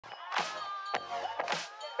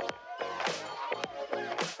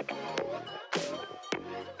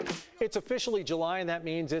It's officially July, and that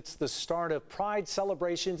means it's the start of Pride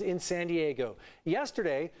celebrations in San Diego.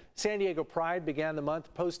 Yesterday, San Diego Pride began the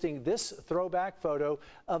month posting this throwback photo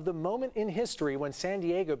of the moment in history when San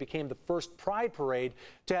Diego became the first Pride parade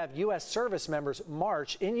to have U.S. service members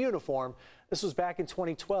march in uniform. This was back in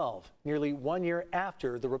 2012, nearly 1 year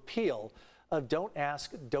after the repeal of Don't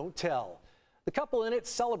Ask, Don't Tell. The couple in it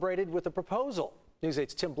celebrated with a proposal. News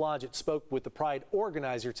 8's Tim Blodgett spoke with the Pride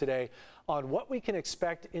organizer today on what we can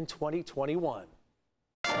expect in 2021.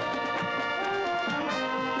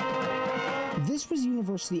 This was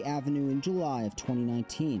University Avenue in July of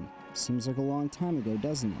 2019. Seems like a long time ago,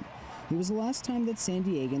 doesn't it? It was the last time that San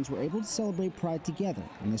Diegans were able to celebrate Pride together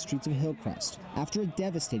on the streets of Hillcrest. After a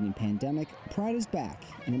devastating pandemic, Pride is back,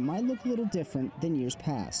 and it might look a little different than years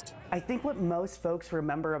past. I think what most folks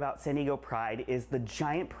remember about San Diego Pride is the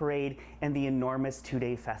giant parade and the enormous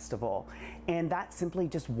two-day festival. And that simply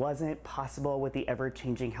just wasn't possible with the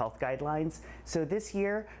ever-changing health guidelines. So this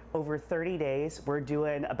year, over 30 days, we're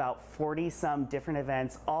doing about 40-some different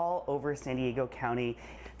events all over San Diego County.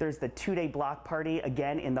 There's the two-day block party,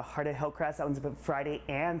 again, in the heart of Hillcrest. That one's Friday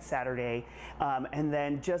and Saturday. And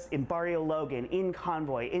then just in Barrio Logan, in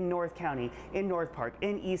Convoy, in North County, in North Park,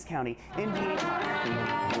 in East County, in VA.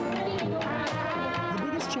 The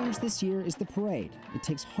biggest change this year is the parade. It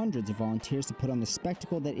takes hundreds of volunteers to put on the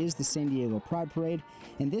spectacle that is the San Diego Pride Parade.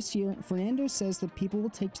 And this year, Fernando says that people will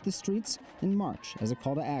take to the streets and march as a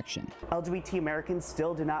call to action. LGBT Americans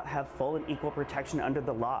still do not have full and equal protection under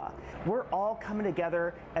the law. We're all coming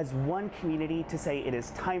together as one community to say it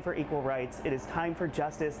is time for equal rights, it is time for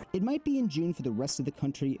justice. It might be in June for the rest of the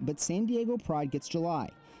country, but San Diego Pride gets July.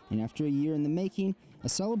 And after a year in the making, a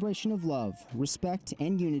celebration of love, respect,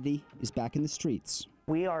 and unity is back in the streets.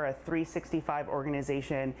 We are a 365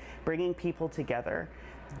 organization bringing people together,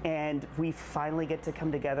 and we finally get to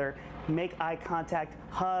come together, make eye contact,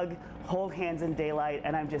 hug, hold hands in daylight,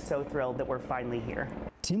 and I'm just so thrilled that we're finally here.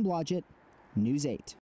 Tim Blodgett, News 8.